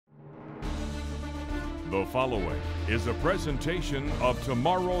The following is a presentation of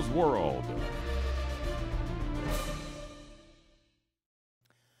Tomorrow's World.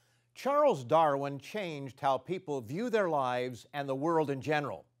 Charles Darwin changed how people view their lives and the world in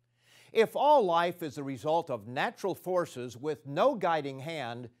general. If all life is a result of natural forces with no guiding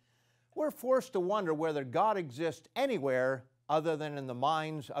hand, we're forced to wonder whether God exists anywhere other than in the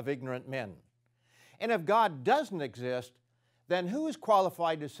minds of ignorant men. And if God doesn't exist, then who is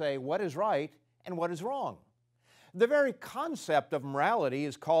qualified to say what is right and what is wrong? The very concept of morality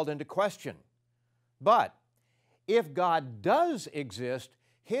is called into question. But if God does exist,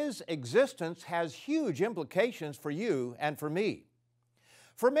 His existence has huge implications for you and for me.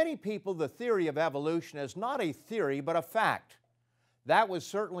 For many people, the theory of evolution is not a theory but a fact. That was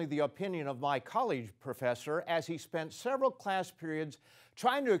certainly the opinion of my college professor as he spent several class periods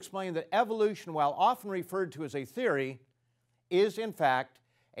trying to explain that evolution, while often referred to as a theory, is in fact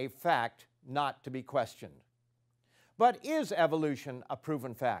a fact not to be questioned. But is evolution a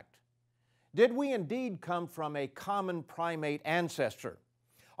proven fact? Did we indeed come from a common primate ancestor?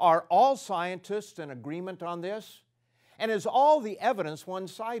 Are all scientists in agreement on this? And is all the evidence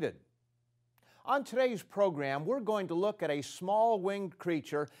one-sided? On today's program, we're going to look at a small winged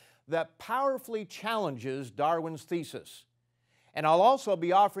creature that powerfully challenges Darwin's thesis. And I'll also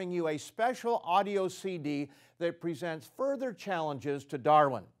be offering you a special audio CD that presents further challenges to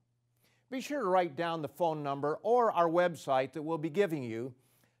Darwin. Be sure to write down the phone number or our website that we'll be giving you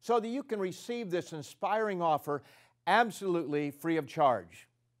so that you can receive this inspiring offer absolutely free of charge.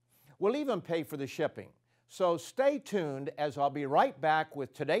 We'll even pay for the shipping. So stay tuned as I'll be right back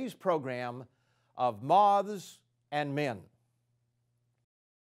with today's program of Moths and Men.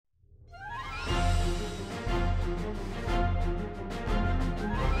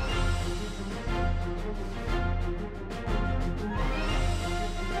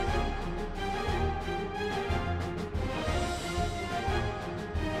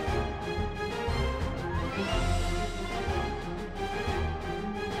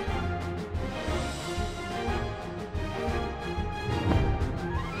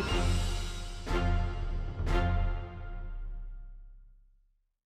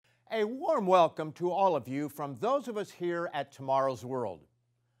 A warm welcome to all of you from those of us here at Tomorrow's World.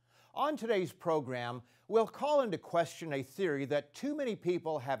 On today's program, we'll call into question a theory that too many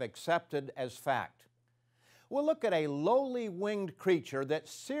people have accepted as fact. We'll look at a lowly winged creature that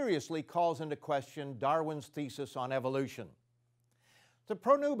seriously calls into question Darwin's thesis on evolution. The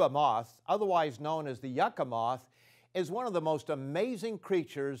pronuba moth, otherwise known as the yucca moth, is one of the most amazing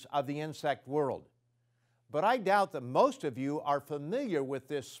creatures of the insect world. But I doubt that most of you are familiar with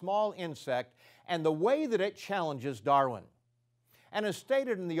this small insect and the way that it challenges Darwin. And as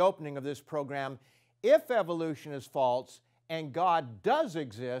stated in the opening of this program, if evolution is false and God does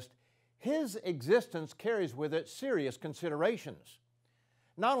exist, His existence carries with it serious considerations.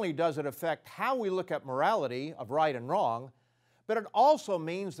 Not only does it affect how we look at morality of right and wrong, but it also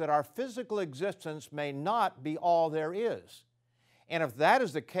means that our physical existence may not be all there is. And if that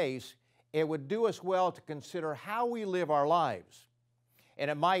is the case, it would do us well to consider how we live our lives.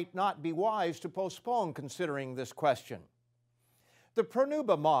 And it might not be wise to postpone considering this question. The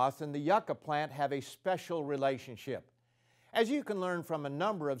pronuba moth and the yucca plant have a special relationship. As you can learn from a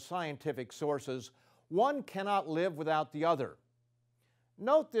number of scientific sources, one cannot live without the other.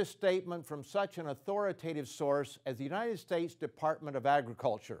 Note this statement from such an authoritative source as the United States Department of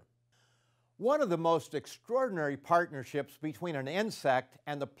Agriculture. One of the most extraordinary partnerships between an insect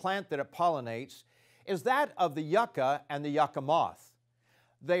and the plant that it pollinates is that of the yucca and the yucca moth.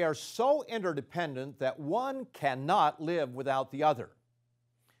 They are so interdependent that one cannot live without the other.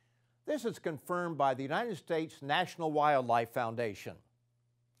 This is confirmed by the United States National Wildlife Foundation.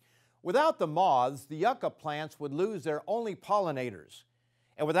 Without the moths, the yucca plants would lose their only pollinators,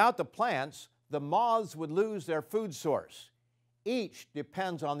 and without the plants, the moths would lose their food source. Each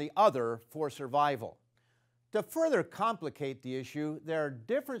depends on the other for survival. To further complicate the issue, there are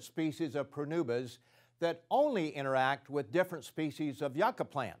different species of pronubas that only interact with different species of yucca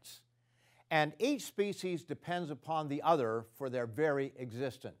plants, and each species depends upon the other for their very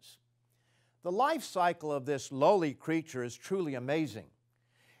existence. The life cycle of this lowly creature is truly amazing.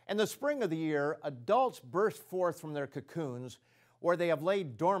 In the spring of the year, adults burst forth from their cocoons where they have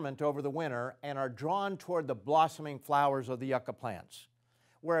laid dormant over the winter and are drawn toward the blossoming flowers of the yucca plants,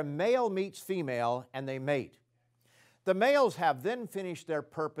 where a male meets female and they mate. The males have then finished their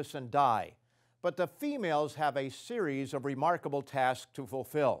purpose and die, but the females have a series of remarkable tasks to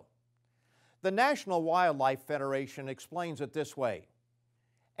fulfill. The National Wildlife Federation explains it this way.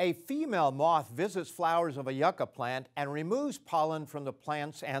 A female moth visits flowers of a yucca plant and removes pollen from the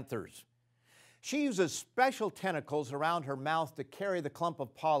plant's anthers. She uses special tentacles around her mouth to carry the clump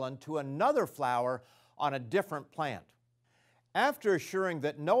of pollen to another flower on a different plant. After assuring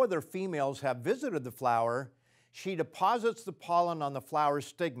that no other females have visited the flower, she deposits the pollen on the flower's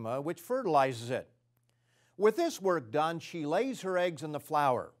stigma, which fertilizes it. With this work done, she lays her eggs in the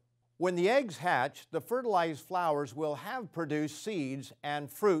flower. When the eggs hatch, the fertilized flowers will have produced seeds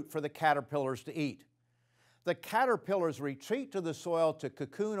and fruit for the caterpillars to eat. The caterpillars retreat to the soil to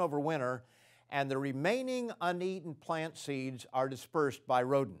cocoon over winter, and the remaining uneaten plant seeds are dispersed by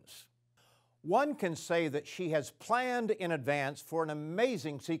rodents. One can say that she has planned in advance for an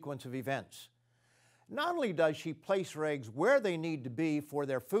amazing sequence of events. Not only does she place her eggs where they need to be for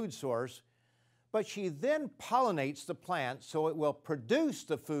their food source, but she then pollinates the plant so it will produce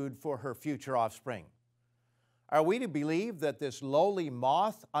the food for her future offspring. Are we to believe that this lowly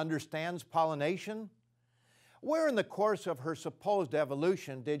moth understands pollination? Where in the course of her supposed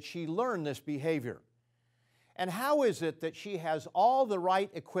evolution did she learn this behavior? And how is it that she has all the right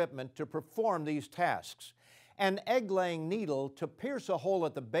equipment to perform these tasks? An egg-laying needle to pierce a hole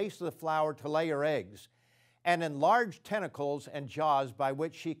at the base of the flower to lay her eggs, and enlarged tentacles and jaws by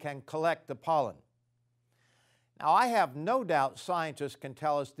which she can collect the pollen. Now, I have no doubt scientists can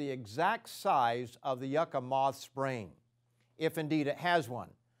tell us the exact size of the yucca moth's brain, if indeed it has one.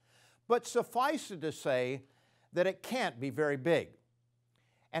 But suffice it to say that it can't be very big.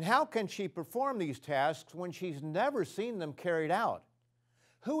 And how can she perform these tasks when she's never seen them carried out?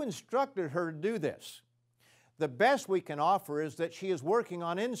 Who instructed her to do this? The best we can offer is that she is working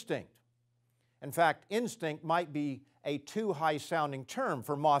on instinct. In fact, instinct might be a too high-sounding term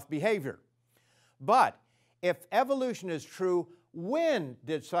for moth behavior. But if evolution is true, when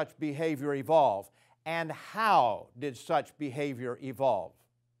did such behavior evolve? And how did such behavior evolve?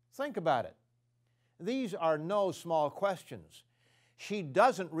 Think about it. These are no small questions. She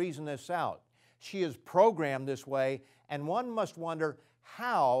doesn't reason this out. She is programmed this way, and one must wonder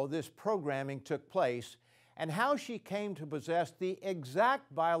how this programming took place and how she came to possess the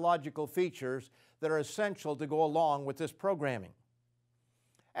exact biological features that are essential to go along with this programming.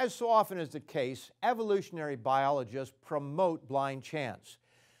 As so often is the case, evolutionary biologists promote blind chance,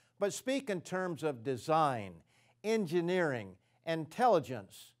 but speak in terms of design, engineering,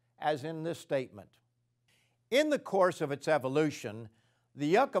 intelligence, as in this statement. In the course of its evolution, the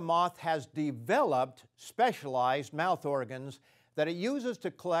yucca moth has developed specialized mouth organs that it uses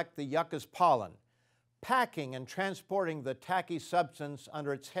to collect the yucca's pollen, packing and transporting the tacky substance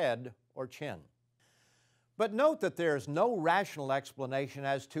under its head or chin. But note that there is no rational explanation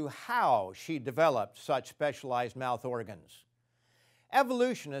as to how she developed such specialized mouth organs.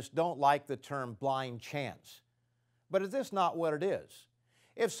 Evolutionists don't like the term blind chance, but is this not what it is?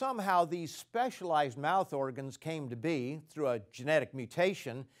 If somehow these specialized mouth organs came to be through a genetic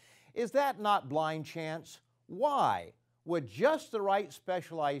mutation, is that not blind chance? Why would just the right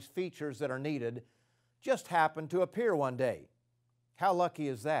specialized features that are needed just happen to appear one day? How lucky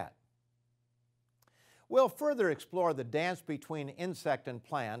is that? We'll further explore the dance between insect and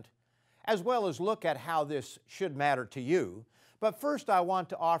plant, as well as look at how this should matter to you. But first, I want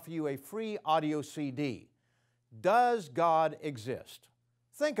to offer you a free audio CD. Does God exist?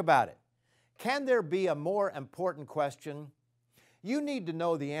 Think about it. Can there be a more important question? You need to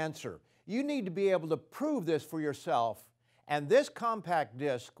know the answer. You need to be able to prove this for yourself. And this compact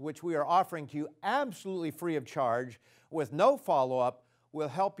disc, which we are offering to you absolutely free of charge, with no follow-up, will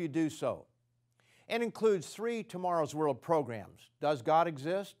help you do so. It includes 3 Tomorrow's World programs: Does God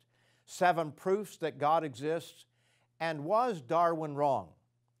Exist?, 7 Proofs that God Exists, and Was Darwin Wrong?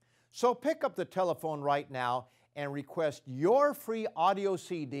 So pick up the telephone right now and request your free audio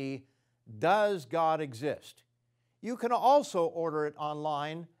CD, Does God Exist? You can also order it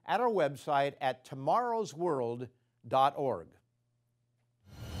online at our website at tomorrowsworld.org.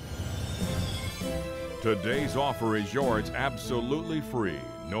 Today's offer is yours absolutely free.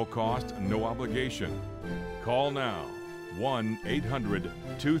 No cost, no obligation. Call now,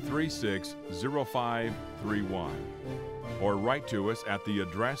 1-800-236-0531. Or write to us at the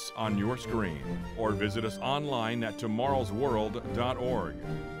address on your screen. Or visit us online at tomorrowsworld.org.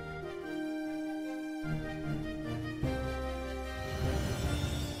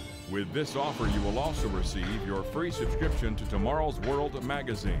 With this offer, you will also receive your free subscription to Tomorrow's World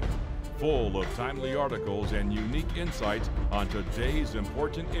magazine, full of timely articles and unique insights on today's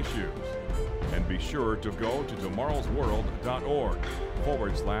important issues. And be sure to go to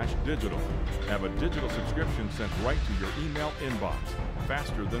tomorrowsworld.org/digital. Have a digital subscription sent right to your email inbox,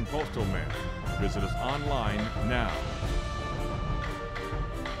 faster than postal mail. Visit us online now.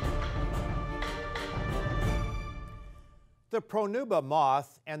 The The pronuba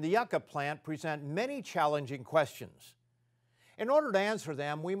moth and the yucca plant present many challenging questions. In order to answer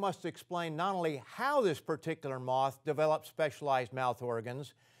them, we must explain not only how this particular moth develops specialized mouth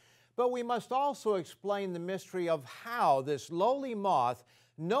organs, but we must also explain the mystery of how this lowly moth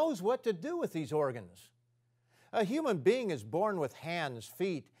knows what to do with these organs. A human being is born with hands,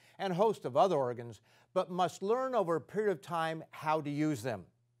 feet, and a host of other organs, but must learn over a period of time how to use them.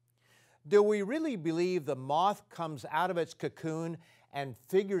 Do we really believe the moth comes out of its cocoon and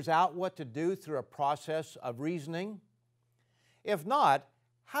figures out what to do through a process of reasoning? If not,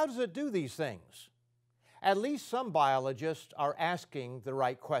 how does it do these things? At least some biologists are asking the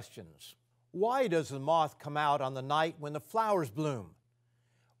right questions. Why does the moth come out on the night when the flowers bloom?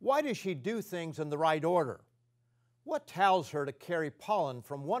 Why does she do things in the right order? What tells her to carry pollen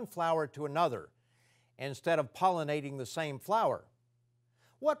from one flower to another instead of pollinating the same flower?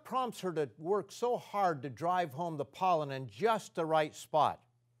 What prompts her to work so hard to drive home the pollen in just the right spot?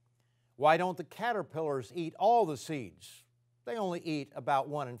 Why don't the caterpillars eat all the seeds? They only eat about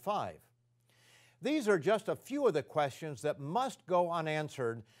 1 in 5. These are just a few of the questions that must go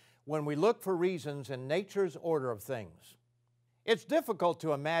unanswered when we look for reasons in nature's order of things. It's difficult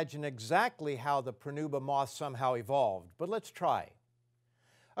to imagine exactly how the pronuba moth somehow evolved, but let's try.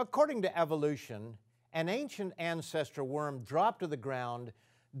 According to evolution, an ancient ancestor worm dropped to the ground,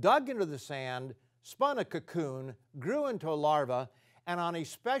 dug into the sand, spun a cocoon, grew into a larva, and on a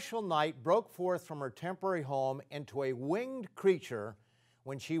special night broke forth from her temporary home into a winged creature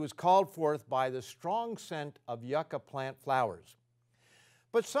when she was called forth by the strong scent of yucca plant flowers.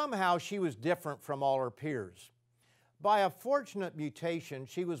 But somehow she was different from all her peers. By a fortunate mutation,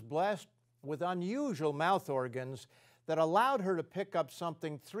 she was blessed with unusual mouth organs that allowed her to pick up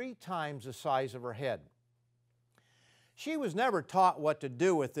something 3 times the size of her head. She was never taught what to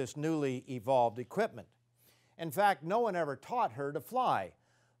do with this newly evolved equipment. In fact, no one ever taught her to fly,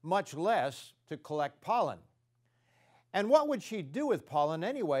 much less to collect pollen. And what would she do with pollen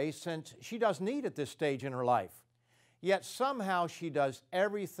anyway, since she doesn't eat at this stage in her life? Yet somehow she does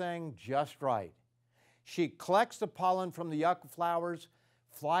everything just right. She collects the pollen from the yucca flowers,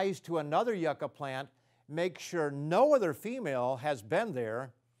 flies to another yucca plant, makes sure no other female has been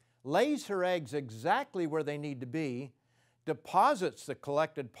there, lays her eggs exactly where they need to be, deposits the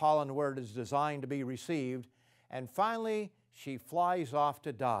collected pollen where it is designed to be received, and finally, she flies off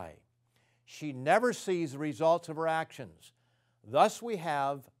to die. She never sees the results of her actions. Thus we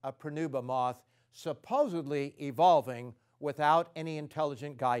have a pronuba moth supposedly evolving without any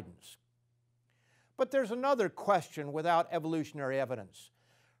intelligent guidance. But there's another question without evolutionary evidence.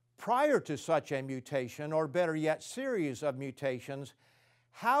 Prior to such a mutation, or better yet, series of mutations,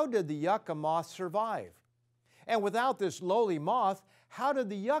 how did the yucca moth survive? And without this lowly moth, how did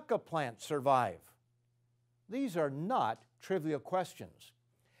the yucca plant survive? These are not trivial questions.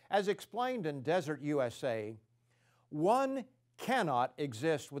 As explained in Desert USA, one cannot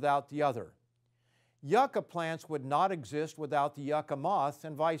exist without the other. Yucca plants would not exist without the yucca moth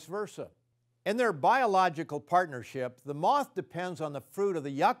and vice versa. In their biological partnership, the moth depends on the fruit of the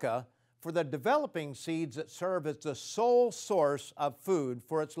yucca for the developing seeds that serve as the sole source of food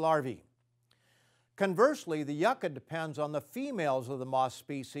for its larvae. Conversely, the yucca depends on the females of the moth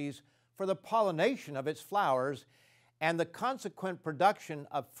species for the pollination of its flowers and the consequent production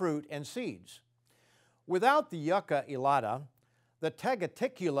of fruit and seeds. Without the yucca elata, the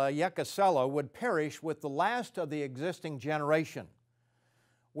Tegaticula yuccacella would perish with the last of the existing generation.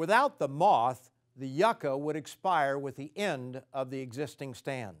 Without the moth, the yucca would expire with the end of the existing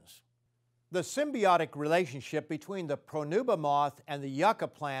stands. The symbiotic relationship between the pronuba moth and the yucca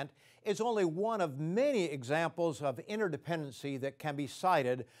plant is only one of many examples of interdependency that can be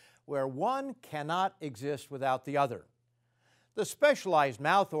cited where one cannot exist without the other. The specialized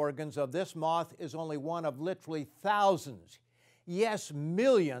mouth organs of this moth is only one of literally thousands, yes,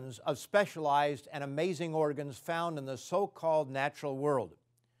 millions of specialized and amazing organs found in the so-called natural world.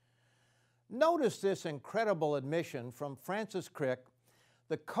 Notice this incredible admission from Francis Crick,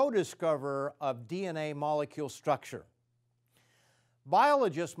 the co-discoverer of DNA molecule structure.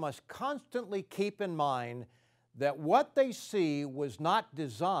 Biologists must constantly keep in mind that what they see was not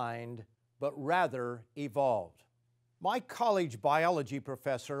designed, but rather evolved. My college biology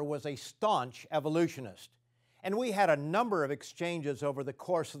professor was a staunch evolutionist, and we had a number of exchanges over the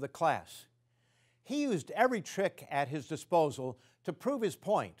course of the class. He used every trick at his disposal to prove his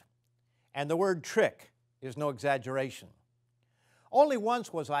point, and the word trick is no exaggeration. Only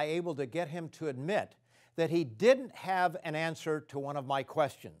once was I able to get him to admit that he didn't have an answer to one of my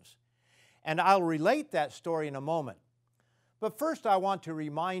questions, and I'll relate that story in a moment. But first I want to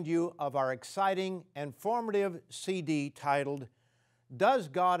remind you of our exciting, informative CD titled, Does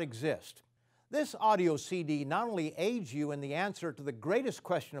God Exist? This audio CD not only aids you in the answer to the greatest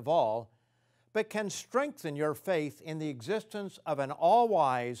question of all, but can strengthen your faith in the existence of an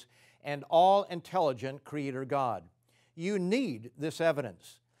all-wise and all-intelligent Creator God. You need this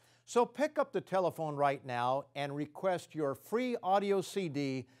evidence. So pick up the telephone right now and request your free audio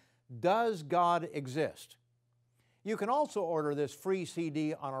CD, Does God Exist? You can also order this free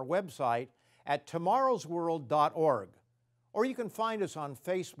CD on our website at tomorrowsworld.org, or you can find us on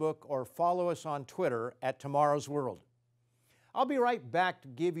Facebook or follow us on Twitter at Tomorrow's World. I'll be right back to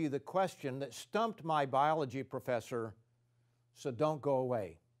give you the question that stumped my biology professor, so don't go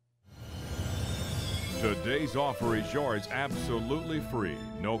away. Today's offer is yours absolutely free,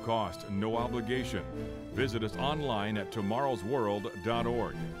 no cost, no obligation. Visit us online at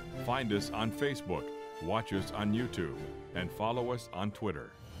tomorrowsworld.org. Find us on Facebook, watch us on YouTube, and follow us on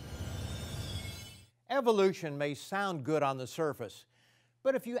Twitter. Evolution may sound good on the surface,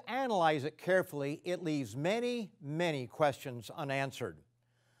 but if you analyze it carefully, it leaves many, many questions unanswered.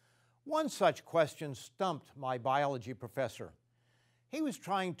 One such question stumped my biology professor. He was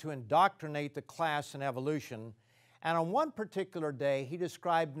trying to indoctrinate the class in evolution, and on one particular day he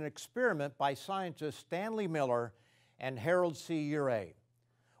described an experiment by scientists Stanley Miller and Gerald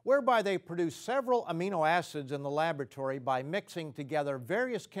whereby they produced several amino acids in the laboratory by mixing together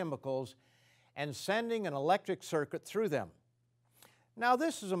various chemicals and sending an electric circuit through them. Now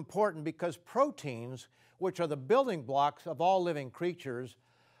this is important because proteins, which are the building blocks of all living creatures,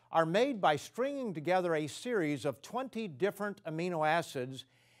 are made by stringing together a series of 20 different amino acids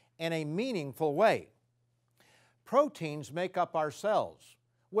in a meaningful way. Proteins make up our cells.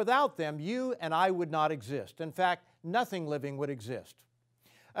 Without them, you and I would not exist. In fact, nothing living would exist.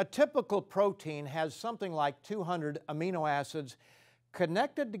 A typical protein has something like 200 amino acids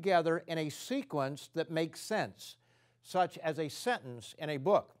connected together in a sequence that makes sense, such as a sentence in a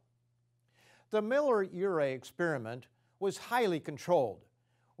book. The Miller-Urey experiment was highly controlled,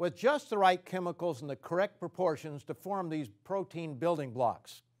 with just the right chemicals in the correct proportions to form these protein building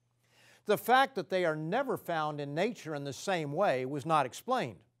blocks. The fact that they are never found in nature in the same way was not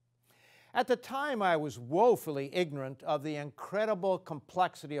explained. At the time, I was woefully ignorant of the incredible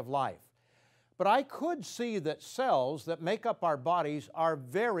complexity of life, but I could see that cells that make up our bodies are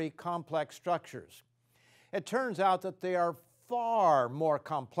very complex structures. It turns out that they are far more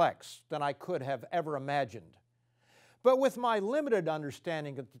complex than I could have ever imagined. But with my limited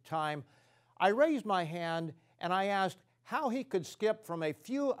understanding at the time, I raised my hand and I asked how he could skip from a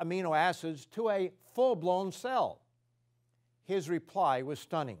few amino acids to a full-blown cell. His reply was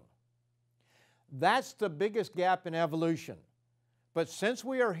stunning. That's the biggest gap in evolution, but since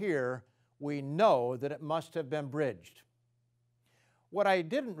we are here, we know that it must have been bridged. What I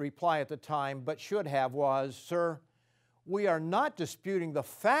didn't reply at the time, but should have, was, sir, we are not disputing the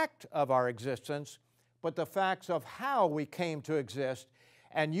fact of our existence, but the facts of how we came to exist,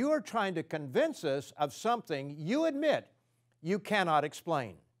 and you are trying to convince us of something you admit you cannot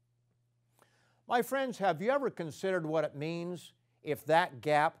explain. My friends, have you ever considered what it means if that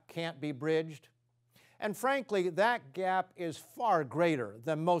gap can't be bridged? And frankly, that gap is far greater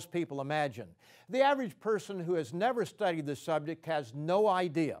than most people imagine. The average person who has never studied the subject has no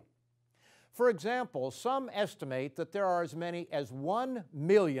idea. For example, some estimate that there are as many as 1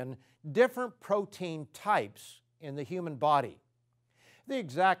 million different protein types in the human body. The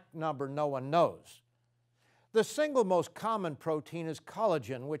exact number no one knows. The single most common protein is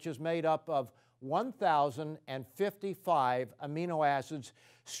collagen, which is made up of 1,055 amino acids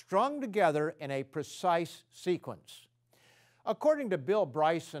strung together in a precise sequence. According to Bill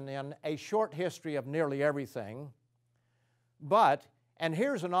Bryson in A Short History of Nearly Everything, but, and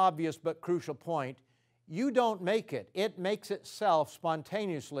here's an obvious but crucial point, you don't make it. It makes itself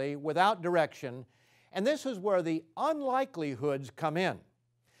spontaneously without direction, and this is where the unlikelihoods come in.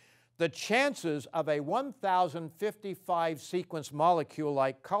 The chances of a 1,055 sequence molecule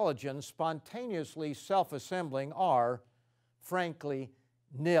like collagen spontaneously self-assembling are, frankly,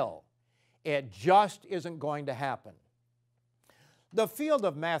 nil. It just isn't going to happen. The field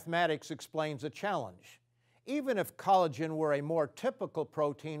of mathematics explains the challenge. Even if collagen were a more typical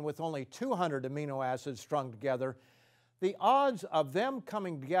protein with only 200 amino acids strung together, the odds of them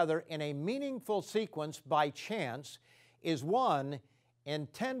coming together in a meaningful sequence by chance is 1 in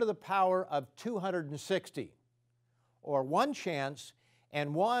 10 to the power of 260, or 1 chance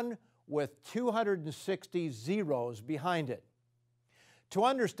and 1 with 260 zeros behind it. To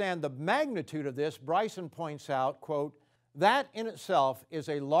understand the magnitude of this, Bryson points out, quote, that in itself is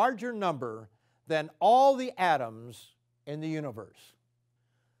a larger number than all the atoms in the universe.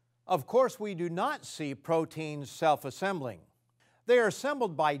 Of course, we do not see proteins self-assembling. They are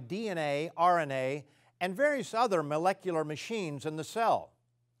assembled by DNA, RNA, and various other molecular machines in the cell.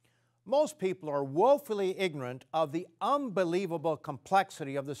 Most people are woefully ignorant of the unbelievable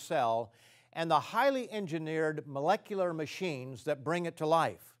complexity of the cell and the highly engineered molecular machines that bring it to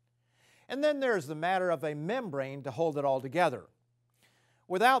life. And then there's the matter of a membrane to hold it all together.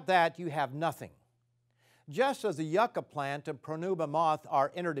 Without that, you have nothing. Just as the yucca plant and pronuba moth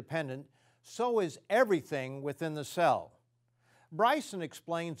are interdependent, so is everything within the cell. Bryson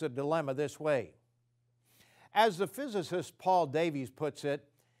explains the dilemma this way. As the physicist Paul Davies puts it,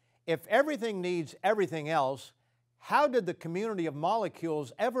 if everything needs everything else, how did the community of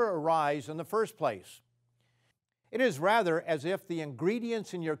molecules ever arise in the first place? It is rather as if the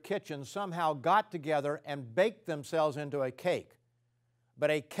ingredients in your kitchen somehow got together and baked themselves into a cake, but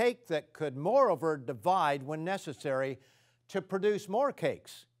a cake that could moreover divide when necessary to produce more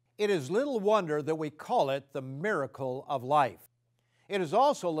cakes. It is little wonder that we call it the miracle of life. It is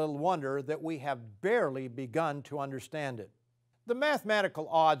also little wonder that we have barely begun to understand it. The mathematical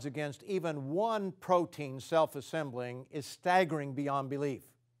odds against even one protein self-assembling is staggering beyond belief.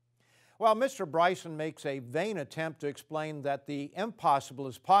 While Mr. Bryson makes a vain attempt to explain that the impossible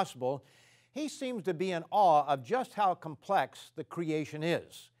is possible, he seems to be in awe of just how complex the creation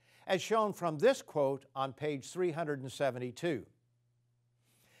is, as shown from this quote on page 372.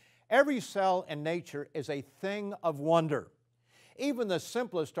 Every cell in nature is a thing of wonder. Even the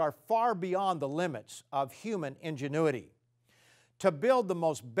simplest are far beyond the limits of human ingenuity. To build the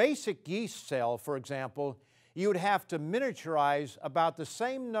most basic yeast cell, for example, you would have to miniaturize about the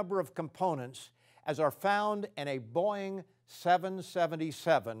same number of components as are found in a Boeing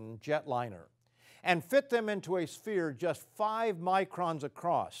 777 jetliner, and fit them into a sphere just 5 microns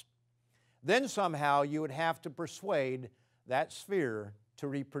across. Then somehow you would have to persuade that sphere to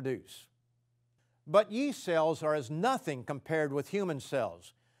reproduce. But yeast cells are as nothing compared with human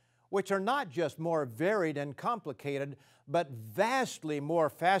cells, which are not just more varied and complicated, but vastly more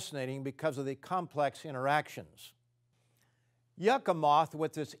fascinating because of the complex interactions. Yucca moth,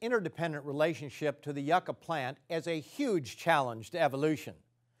 with its interdependent relationship to the yucca plant, is a huge challenge to evolution.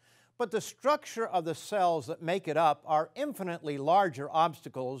 But the structure of the cells that make it up are infinitely larger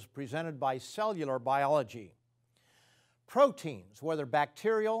obstacles presented by cellular biology. Proteins, whether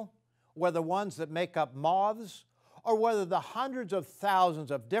bacterial, whether ones that make up moths, or whether the hundreds of thousands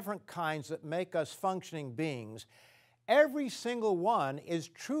of different kinds that make us functioning beings, every single one is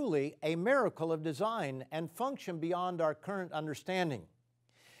truly a miracle of design and function beyond our current understanding.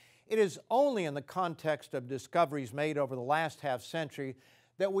 It is only in the context of discoveries made over the last half-century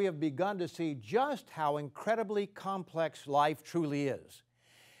that we have begun to see just how incredibly complex life truly is.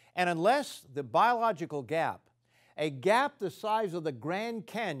 And unless the biological gap, a gap the size of the Grand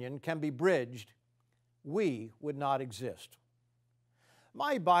Canyon, can be bridged, we would not exist.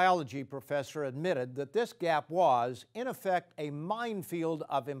 My biology professor admitted that this gap was, in effect, a minefield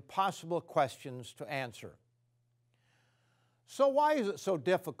of impossible questions to answer. So why is it so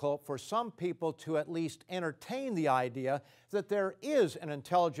difficult for some people to at least entertain the idea that there is an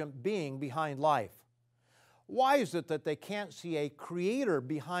intelligent being behind life? Why is it that they can't see a creator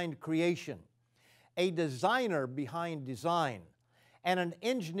behind creation, a designer behind design, and an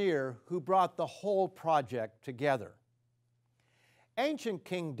engineer who brought the whole project together? Ancient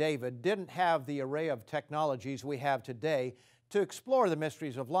King David didn't have the array of technologies we have today to explore the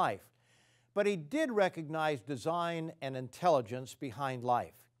mysteries of life, but he did recognize design and intelligence behind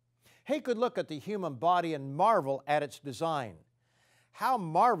life. He could look at the human body and marvel at its design. How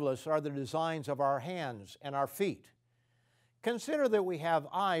marvelous are the designs of our hands and our feet. Consider that we have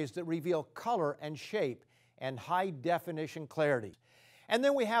eyes that reveal color and shape and high-definition clarity. And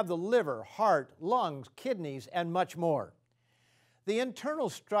then we have the liver, heart, lungs, kidneys, and much more. The internal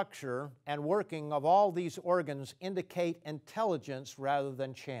structure and working of all these organs indicate intelligence rather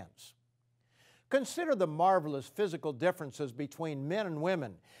than chance. Consider the marvelous physical differences between men and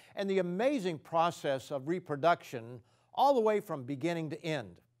women and the amazing process of reproduction all the way from beginning to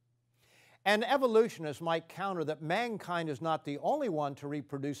end. An evolutionist might counter that mankind is not the only one to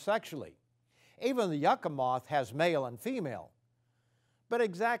reproduce sexually. Even the yucca moth has male and female. But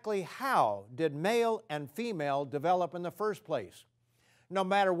exactly how did male and female develop in the first place? No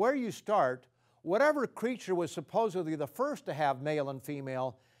matter where you start, whatever creature was supposedly the first to have male and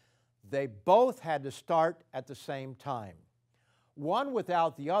female, they both had to start at the same time. One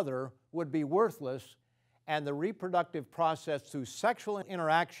without the other would be worthless, and the reproductive process through sexual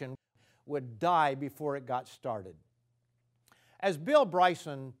interaction would die before it got started. As Bill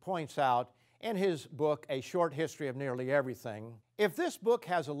Bryson points out, in his book, A Short History of Nearly Everything. If this book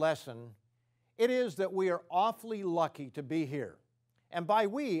has a lesson, it is that we are awfully lucky to be here. And by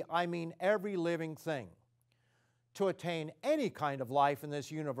we, I mean every living thing. To attain any kind of life in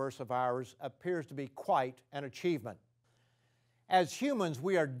this universe of ours appears to be quite an achievement. As humans,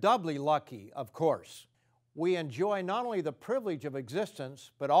 we are doubly lucky, of course. We enjoy not only the privilege of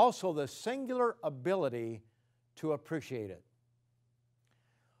existence, but also the singular ability to appreciate it.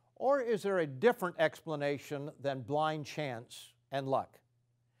 Or is there a different explanation than blind chance and luck?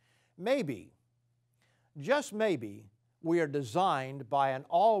 Maybe, just maybe, we are designed by an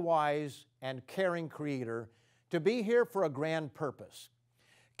all-wise and caring Creator to be here for a grand purpose.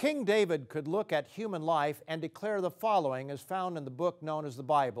 King David could look at human life and declare the following as found in the book known as the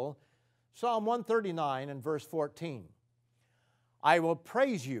Bible, Psalm 139 and verse 14. I will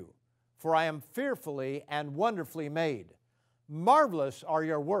praise you, for I am fearfully and wonderfully made. Marvelous are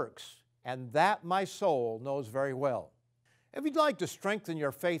your works, and that my soul knows very well. If you'd like to strengthen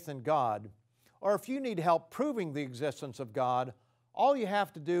your faith in God, or if you need help proving the existence of God, all you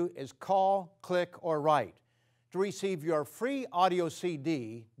have to do is call, click, or write to receive your free audio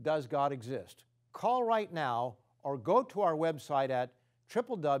CD, Does God Exist? Call right now or go to our website at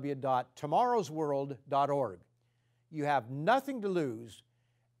www.tomorrowsworld.org. You have nothing to lose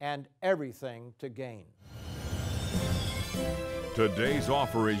and everything to gain. Today's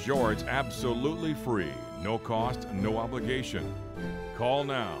offer is yours absolutely free, no cost, no obligation. Call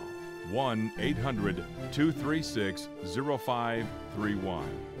now, 1-800-236-0531.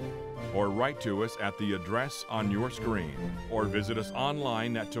 Or write to us at the address on your screen, or visit us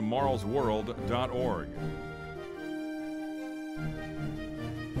online at tomorrowsworld.org.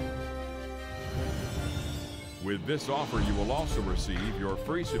 With this offer, you will also receive your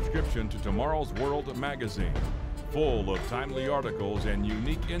free subscription to Tomorrow's World magazine, full of timely articles and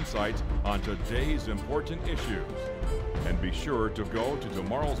unique insights on today's important issues. And be sure to go to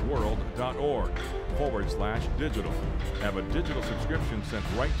tomorrowsworld.org/digital. Have a digital subscription sent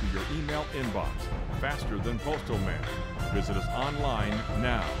right to your email inbox, faster than postal mail. Visit us online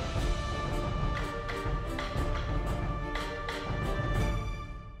now.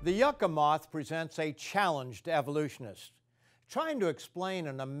 The yucca moth presents a challenge to evolutionists. Trying to explain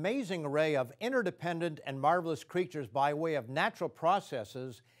an amazing array of interdependent and marvelous creatures by way of natural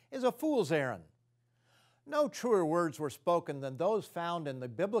processes is a fool's errand. No truer words were spoken than those found in the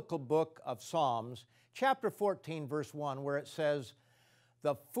biblical book of Psalms, chapter 14, verse 1, where it says,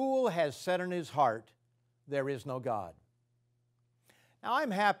 "The fool has said in his heart, there is no God." Now,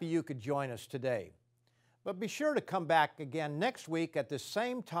 I'm happy you could join us today, but be sure to come back again next week at the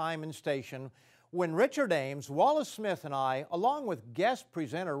same time and station when Richard Ames, Wallace Smith, and I, along with guest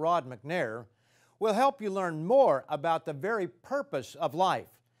presenter Rod McNair, will help you learn more about the very purpose of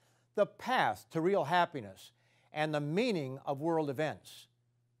life, the path to real happiness, and the meaning of world events.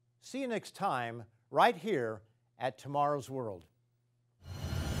 See you next time, right here at Tomorrow's World.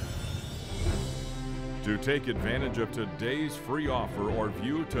 To take advantage of today's free offer or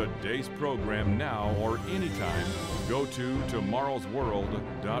view today's program now or anytime, go to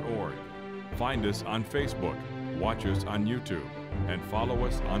tomorrowsworld.org. Find us on Facebook, watch us on YouTube, and follow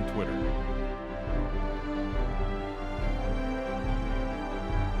us on Twitter.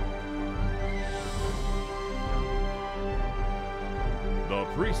 The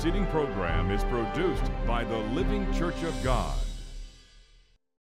preceding program is produced by the Living Church of God.